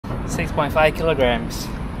6.5 kilograms.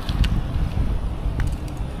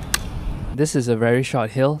 This is a very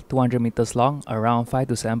short hill, 200 meters long, around 5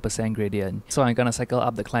 to 7% gradient. So I'm gonna cycle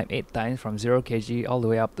up the climb 8 times from 0 kg all the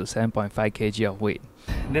way up to 7.5 kg of weight.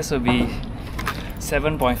 This will be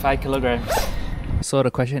 7.5 kilograms. So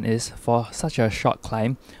the question is, for such a short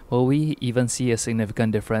climb, will we even see a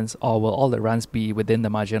significant difference, or will all the runs be within the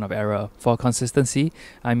margin of error? For consistency,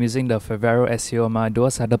 I'm using the Vivero Axioma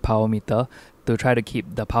dual-sided power meter to try to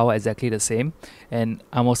keep the power exactly the same, and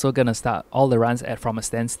I'm also gonna start all the runs from a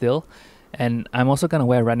standstill, and I'm also gonna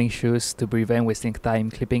wear running shoes to prevent wasting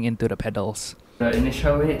time clipping into the pedals. The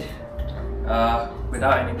initial weight,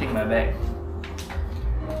 without anything in my bag.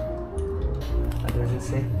 What does it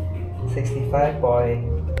say?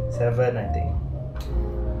 65.7, I think.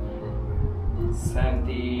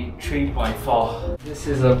 73.4. This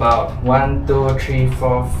is about 1, 2, 3,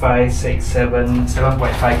 4, 5, 6, 7,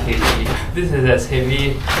 7.5 kg. This is as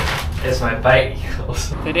heavy as my bike.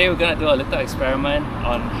 Today we're gonna do a little experiment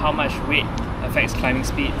on how much weight affects climbing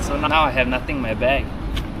speed. So now I have nothing in my bag,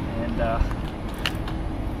 and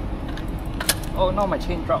oh no, my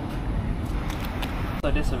chain dropped. So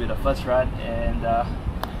this will be the first run, and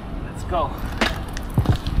let's go.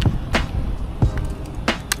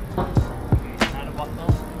 Another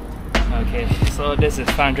bottle. Okay, so this is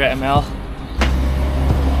 500 ml.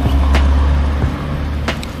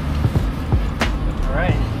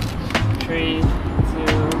 Alright, 3, 2, 1,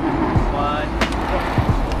 go.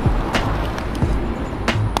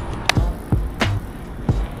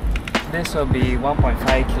 This will be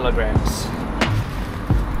 1.5 kilograms.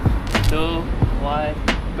 2, 1,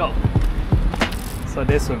 go. So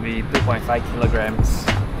this will be 2.5 kilograms.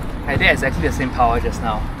 I did exactly the same power just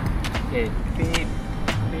now. Okay, beep,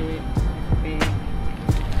 beep, beep.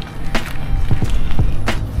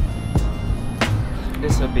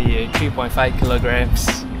 This will be 3.5 kilograms.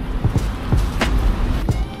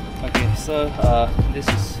 Okay, so this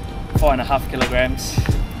is 4.5 kilograms.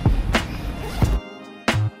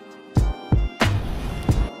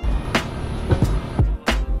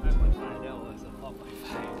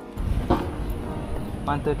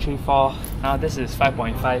 1, 2, 3, 4. Now this is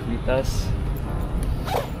 5.5 liters.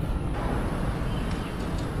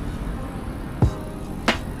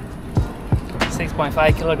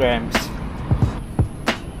 $6.5 kilograms.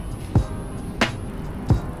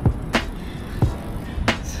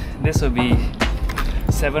 This will be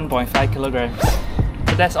 7.5 kilograms.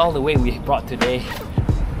 So that's all the weight we brought today.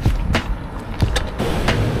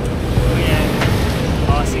 Oh yeah,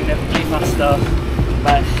 all significantly faster.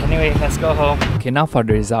 But anyway, let's go home. Okay, now for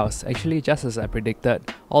the results. Actually, just as I predicted,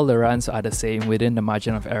 all the runs are the same within the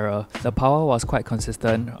margin of error. The power was quite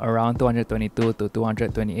consistent, around 222 to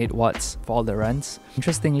 228 watts for all the runs.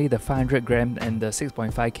 Interestingly, the 500 gram and the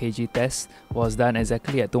 6.5 kg test was done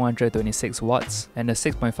exactly at 226 watts, and the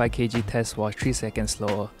 6.5 kg test was 3 seconds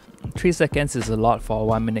slower. 3 seconds is a lot for a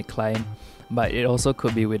 1 minute climb, but it also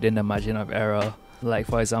could be within the margin of error. Like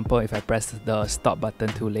for example, if I pressed the stop button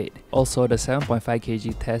too late. Also, the 7.5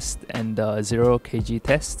 kg test and the 0 kg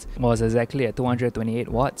test was exactly at 228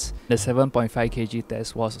 watts. The 7.5 kg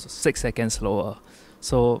test was 6 seconds slower.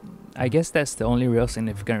 So I guess that's the only real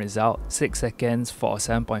significant result. 6 seconds for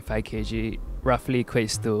 7.5 kg roughly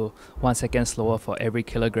equates to 1 second slower for every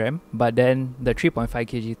kilogram. But then the 3.5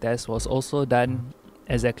 kg test was also done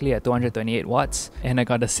exactly at 228 watts, and I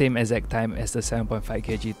got the same exact time as the 7.5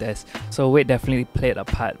 kg test. So weight definitely played a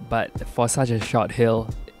part, but for such a short hill,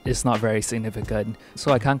 it's not very significant.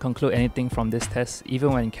 So I can't conclude anything from this test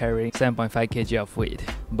even when carrying 7.5 kg of weight.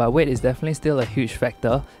 But weight is definitely still a huge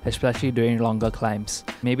factor, especially during longer climbs.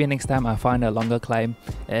 Maybe next time I'll find a longer climb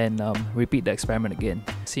and repeat the experiment again.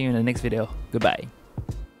 See you in the next video. Goodbye.